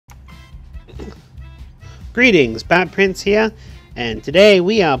Greetings, Batprince here, and today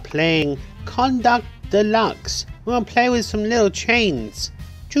we are playing Conduct Deluxe. We're gonna play with some little chains.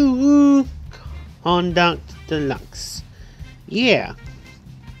 Choo! Conduct Deluxe. Yeah.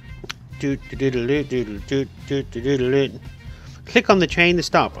 Click on the chain to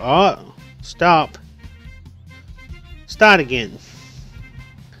stop. Oh, stop. Start again.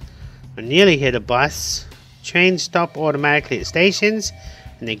 I nearly hit a bus. Trains stop automatically at stations,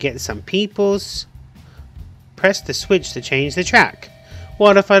 and they get some peoples. Press the switch to change the track.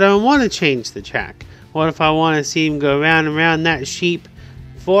 What if I don't want to change the track? What if I want to see him go round and round that sheep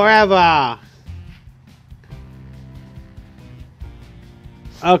forever?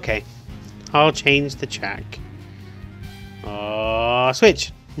 Okay, I'll change the track. Oh,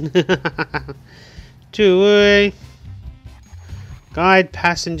 switch. Two-way. Guide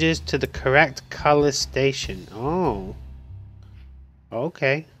passengers to the correct color station. Oh.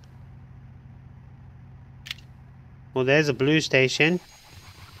 Okay. Well, there's a blue station.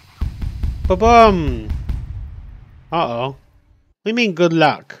 Ba-boom! Uh-oh. We mean good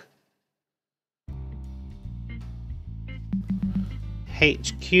luck.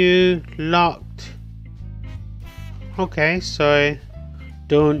 HQ locked. Okay, so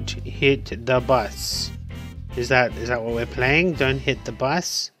don't hit the bus. Is that what we're playing? Don't hit the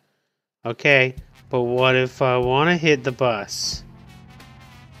bus? Okay, but what if I want to hit the bus?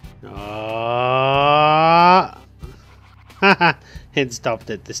 Oh. Haha, it stopped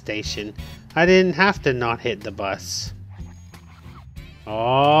at the station. I didn't have to not hit the bus.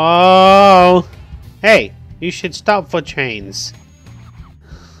 Oh! Hey, you should stop for trains.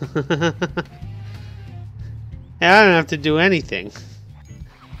 Yeah, I don't have to do anything.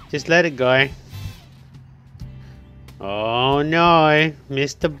 Just let it go. Oh no,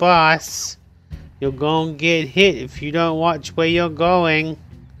 Mr. Bus. You're gonna get hit if you don't watch where you're going.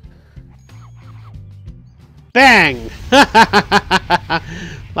 Bang!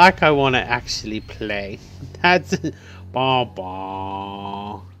 Like I want to actually play. That's...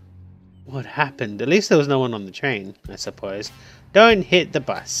 What happened? At least there was no one on the train, I suppose. Don't hit the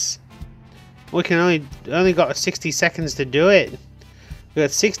bus. We can only got 60 seconds to do it. We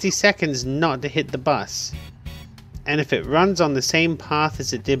got 60 seconds not to hit the bus. And if it runs on the same path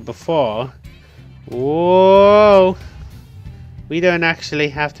as it did before... Whoa! We don't actually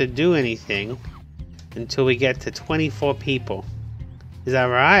have to do anything until we get to 24 people. Is that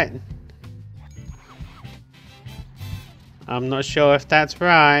right? I'm not sure if that's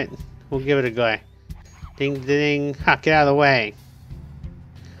right. We'll give it a go. Ding ding. Ha, get out of the way.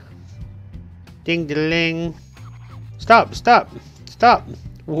 Ding ding. Stop, stop, stop.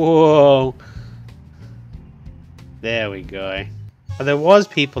 Whoa. There we go. Oh, there was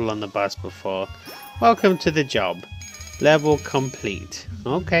people on the bus before. Welcome to the job. Level complete.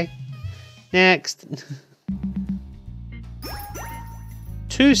 Okay. Next.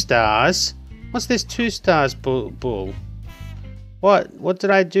 2 stars? What's this 2 stars bull? What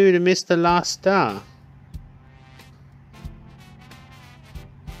did I do to miss the last star?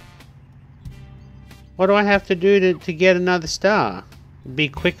 What do I have to do to get another star? Be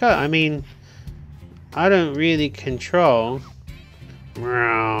quicker? I mean, I don't really control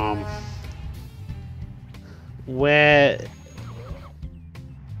where...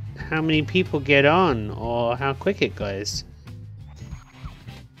 how many people get on or how quick it goes.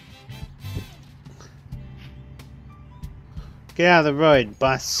 Get out of the road,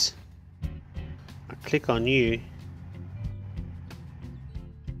 bus. I click on you.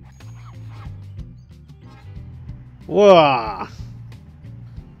 Whoa!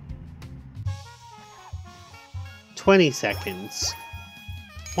 20 seconds.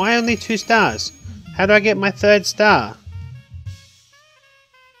 Why only 2 stars? How do I get my 3rd star?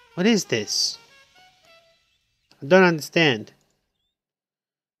 What is this? I don't understand.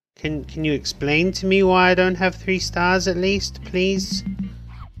 Can you explain to me why I don't have 3 stars at least, please?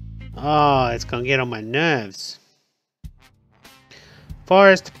 Oh, it's gonna get on my nerves.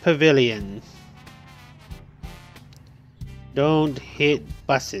 Forest Pavilion. Don't hit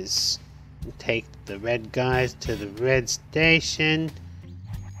buses. Take the red guys to the red station.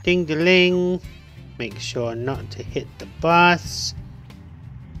 Ding-a-ling. Make sure not to hit the bus.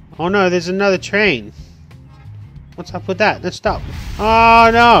 Oh no, there's another train. What's up with that? Let's stop. Oh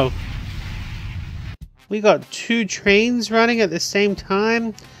no! We got 2 trains running at the same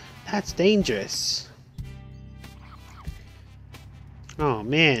time? That's dangerous. Oh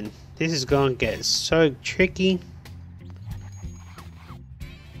man, this is going to get so tricky.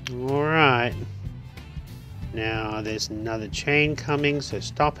 Alright. Now there's another train coming, so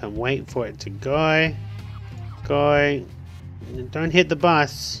stop and wait for it to go. Go. Don't hit the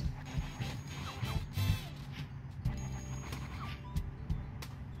bus.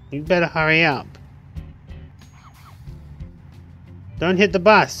 You better hurry up. Don't hit the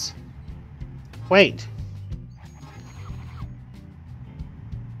bus. Wait.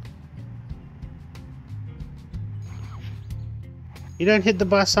 You don't hit the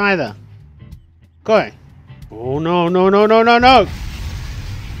bus either. Go. Oh no, no, no, no, no, no!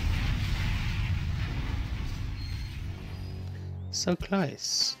 So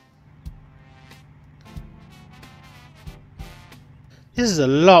close. This is a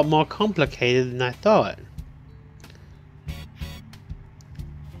lot more complicated than I thought.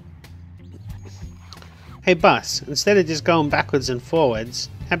 Hey bus, instead of just going backwards and forwards,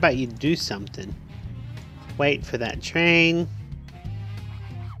 how about you do something? Wait for that train.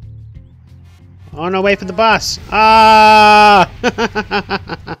 Oh no, wait for the bus! Ah!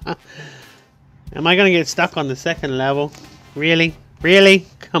 Am I gonna get stuck on the second level? Really? Really?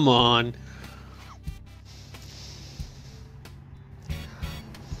 Come on.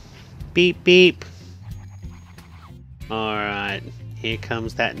 Beep beep. Alright, here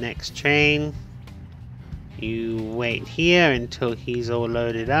comes that next train. You wait here until he's all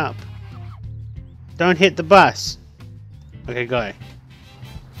loaded up. Don't hit the bus. Okay, go.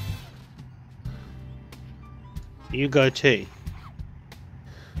 You go too.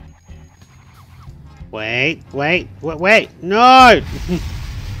 Wait, wait, wait, no!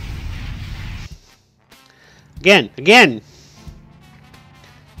 Again!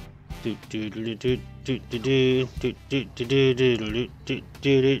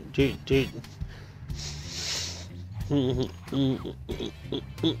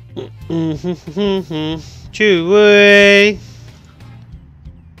 Chewie!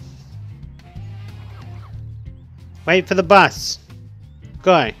 Wait for the bus.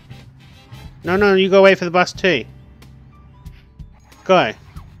 Go. No, no, you go wait for the bus too. Go.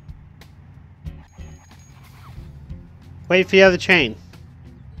 Wait for the other train.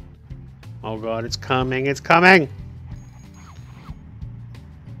 Oh god, it's coming, it's coming!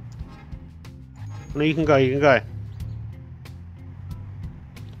 No, you can go, you can go.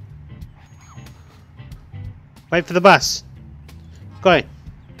 Wait for the bus. Go.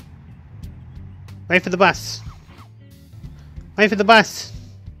 Wait for the bus. Wait for the bus.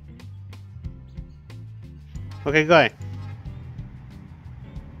 Okay, go. I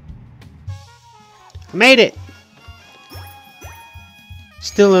made it!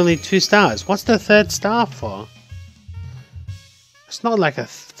 Still only 2 stars. What's the 3rd star for? It's not like a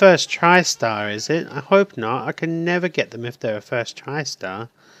first try star, is it? I hope not. I can never get them if they're a first try star.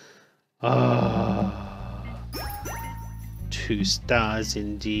 Oh. 2 stars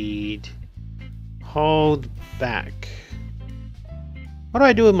indeed. Hold back. What do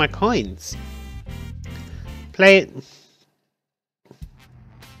I do with my coins? Play it.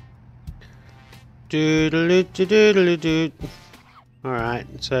 Doodle-doo-doodle-doo. Alright,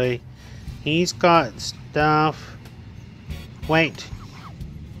 so he's got stuff. Wait.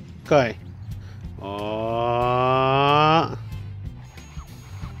 Go. Oh.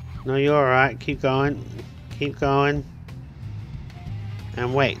 No, you're alright. Keep going. Keep going.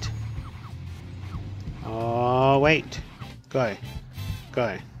 And wait. Oh, wait. Go.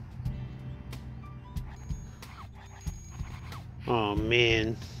 Go. Oh,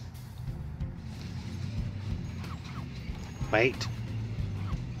 man. Wait.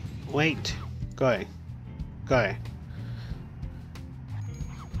 Wait. Go. Go.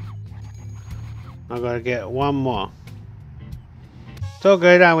 I gotta get one more. It's all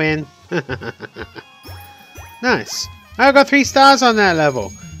good, I win. Nice. I got 3 stars on that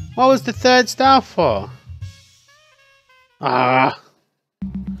level. What was the 3rd star for? Ah.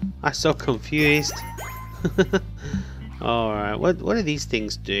 I'm so confused. Alright, what do these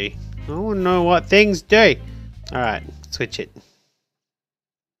things do? I want to know what things do. Alright, switch it.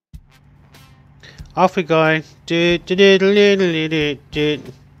 Off we go.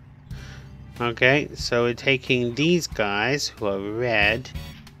 Okay, so we're taking these guys who are red.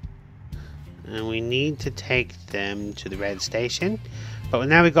 And we need to take them to the red station. But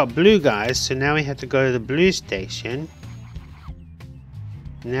now we've got blue guys, so now we have to go to the blue station.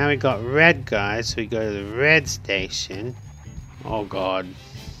 Now we got red guys, so we go to the red station. Oh god.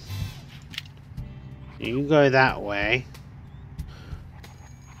 You go that way.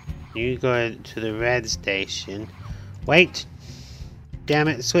 You go to the red station. Wait! Damn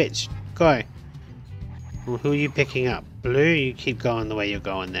it, switch. Go. Well, who are you picking up? Blue? You keep going the way you're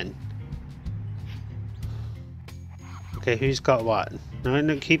going then. Okay, who's got what? No,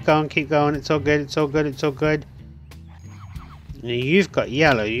 no, keep going, keep going. It's all good, it's all good, it's all good. Now you've got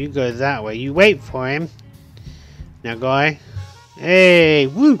yellow. You go that way. You wait for him. Now, guy. Hey,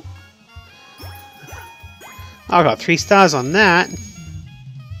 woo! I got 3 stars on that.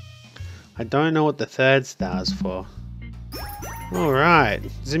 I don't know what the third star's for. Alright.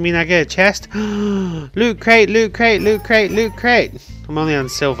 Does it mean I get a chest? Loot crate, loot crate, loot crate, loot crate. I'm only on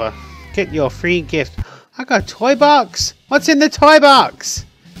silver. Get your free gift. I got a toy box. What's in the toy box?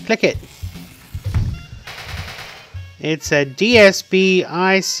 Click it. It's a DSB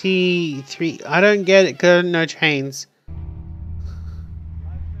IC3. I don't get it because no chains.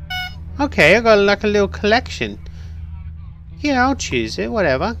 Okay, I got like a little collection. Yeah, I'll choose it,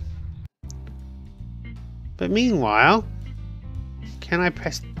 whatever. But meanwhile, can I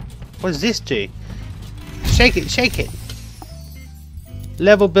press... What does this do? Shake it, shake it.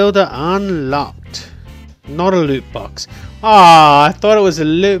 Level builder unlocked. Not a loot box. Ah, I thought it was a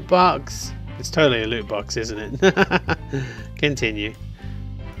loot box. It's totally a loot box, isn't it? Continue.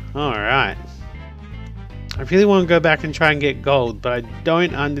 Alright. I really want to go back and try and get gold, but I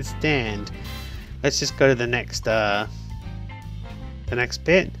don't understand. Let's just go to the next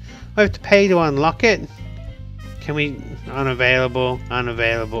bit. I have to pay to unlock it. Can we... Unavailable,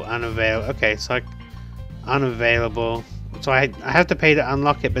 unavailable, unavailable. Okay, so unavailable. So I have to pay to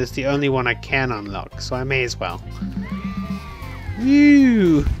unlock it, but it's the only one I can unlock, so I may as well.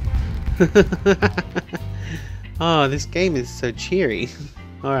 Woo! Oh, this game is so cheery.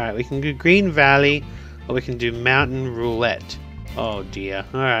 Alright, we can do Green Valley, or we can do Mountain Roulette. Oh dear.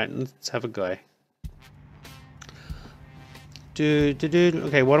 Alright, let's have a go.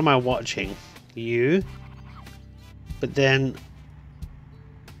 Okay, what am I watching? You. But then...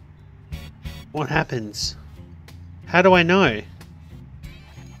 What happens? How do I know?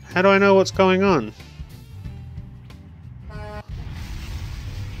 How do I know what's going on?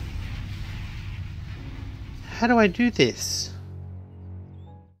 How do I do this?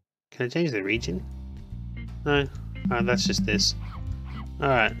 Can I change the region? No. Oh, that's just this.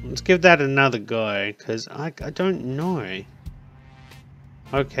 Alright, let's give that another go, because I don't know.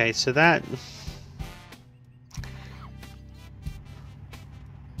 Okay, so that...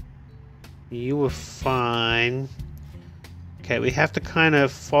 You were fine. Okay, we have to kind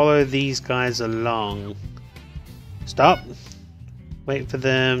of follow these guys along. Stop. Wait for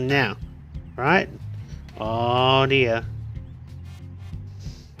them now. Right? Oh dear.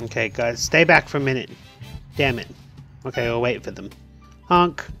 Okay, guys, stay back for a minute. Damn it. Okay, we'll wait for them.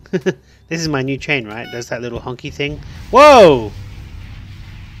 Honk. This is my new chain, right? There's that little honky thing. Whoa!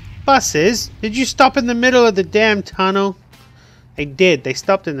 Buses? Did you stop in the middle of the damn tunnel? They did. They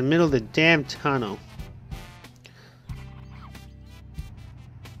stopped in the middle of the damn tunnel.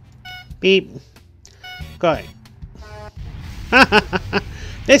 Beep. Go.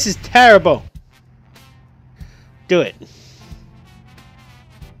 This is terrible. Do it.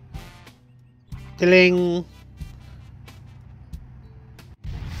 Ding.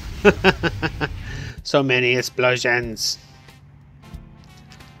 So many explosions.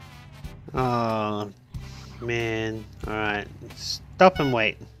 Oh, man. Alright. Stop and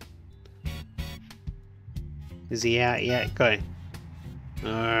wait. Is he out yet? Go.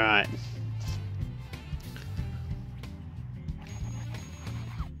 Alright.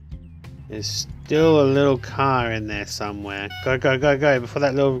 There's still a little car in there somewhere. Go, go, go, go before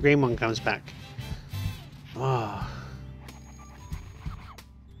that little green one comes back. Oh.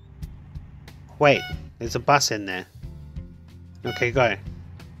 Wait, there's a bus in there. Okay, go.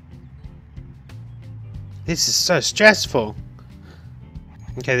 This is so stressful.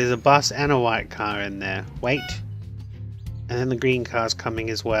 Okay, there's a bus and a white car in there. Wait. And then the green car's coming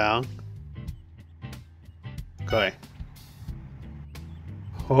as well. Go.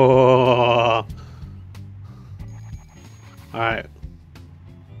 Oh. Alright.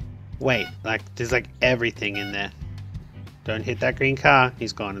 Wait, like, there's like everything in there. Don't hit that green car.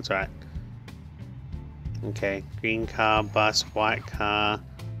 He's gone, it's alright. Okay, green car, bus, white car.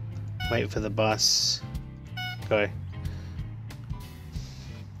 Wait for the bus. Go.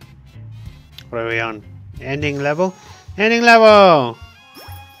 What are we on? Ending level? Ending level!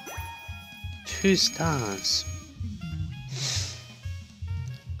 2 stars.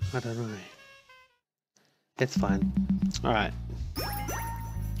 I don't know. It's fine. Alright.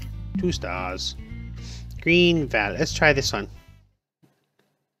 2 stars. Green Valley. Let's try this one.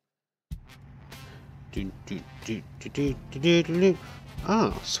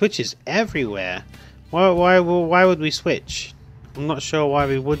 Oh, switches everywhere. Why would we switch? I'm not sure why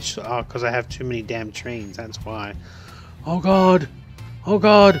we would. Oh, because I have too many damn trains. That's why. Oh god! Oh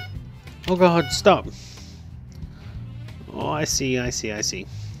god! Oh god! Stop! Oh, I see. I see. I see.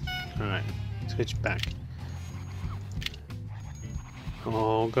 All right, switch back.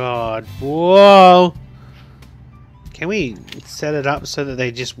 Oh god! Whoa! Can we set it up so that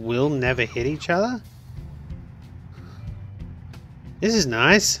they just will never hit each other? This is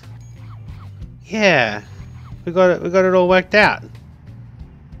nice. Yeah. We got it all worked out.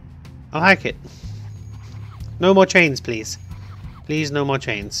 I like it. No more chains, please. Please, no more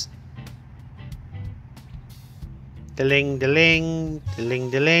chains. Deling, deling, deling,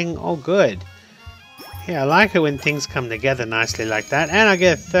 deling. Oh, good. Yeah, I like it when things come together nicely like that. And I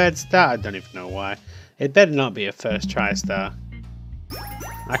get a 3rd star. I don't even know why. It better not be a first try star.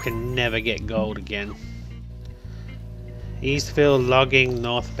 I can never get gold again. Eastville logging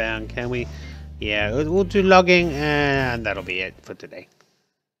northbound. Can we? Yeah, we'll do logging and that'll be it for today.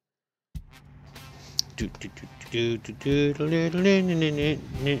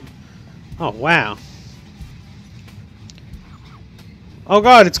 Oh, wow. Oh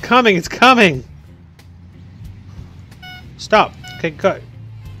god, it's coming, it's coming! Stop. Okay, go.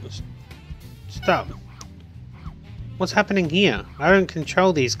 Stop. What's happening here? I don't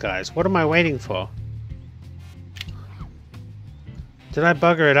control these guys. What am I waiting for? Did I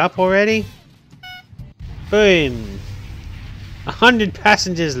bugger it up already? Boom! 100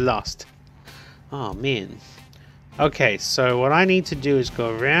 passengers lost. Oh man. Okay, so what I need to do is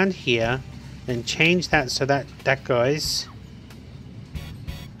go around here and change that so that goes.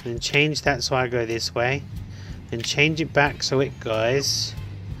 And change that so I go this way. And change it back so it goes.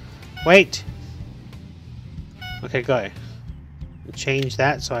 Wait! Okay, go. Change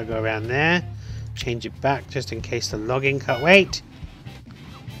that so I go around there. Change it back just in case the logging cut. Wait!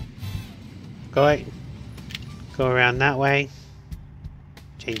 Go around that way.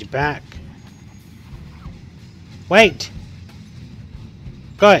 Change it back. Wait!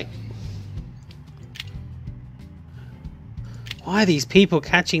 Go! Why are these people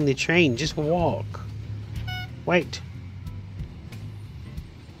catching the train? Just walk. Wait.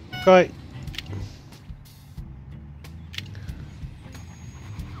 Go.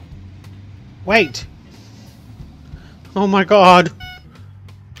 Wait. Oh my god.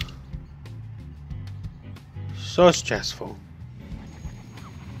 So stressful.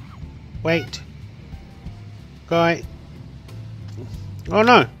 Wait. Go. Oh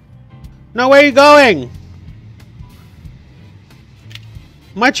no. No, where are you going?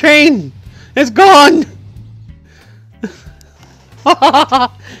 My train! It's gone!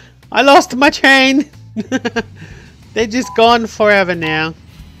 I lost my train! They're just gone forever now.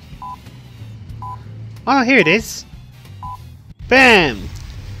 Oh, here it is. Bam!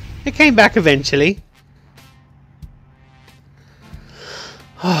 It came back eventually.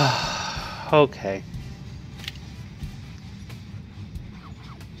 Okay.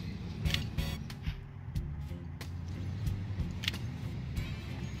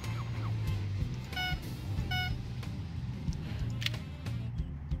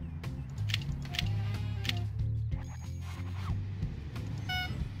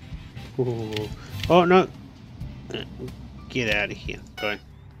 Ooh. Oh no! Get out of here! Go.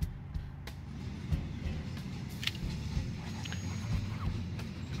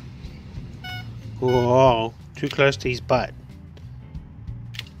 Whoa! Too close to his butt.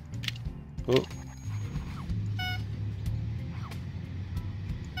 Oh.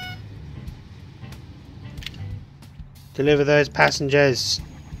 Deliver those passengers.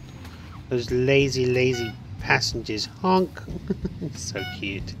 Those lazy passengers. Honk. So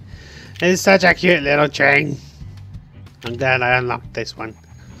cute. It's such a cute little train. I'm glad I unlocked this one.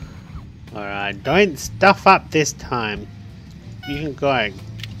 Alright, don't stuff up this time. You can go.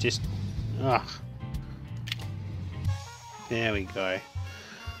 Just... ugh. There we go.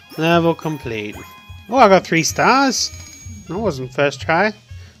 Level complete. Oh, I got 3 stars. That wasn't first try.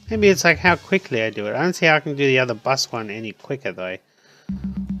 Maybe it's like how quickly I do it. I don't see how I can do the other bus one any quicker though.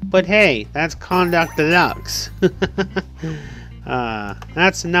 But hey, that's Conductor Deluxe.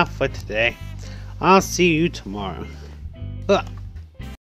 That's enough for today. I'll see you tomorrow. Ugh.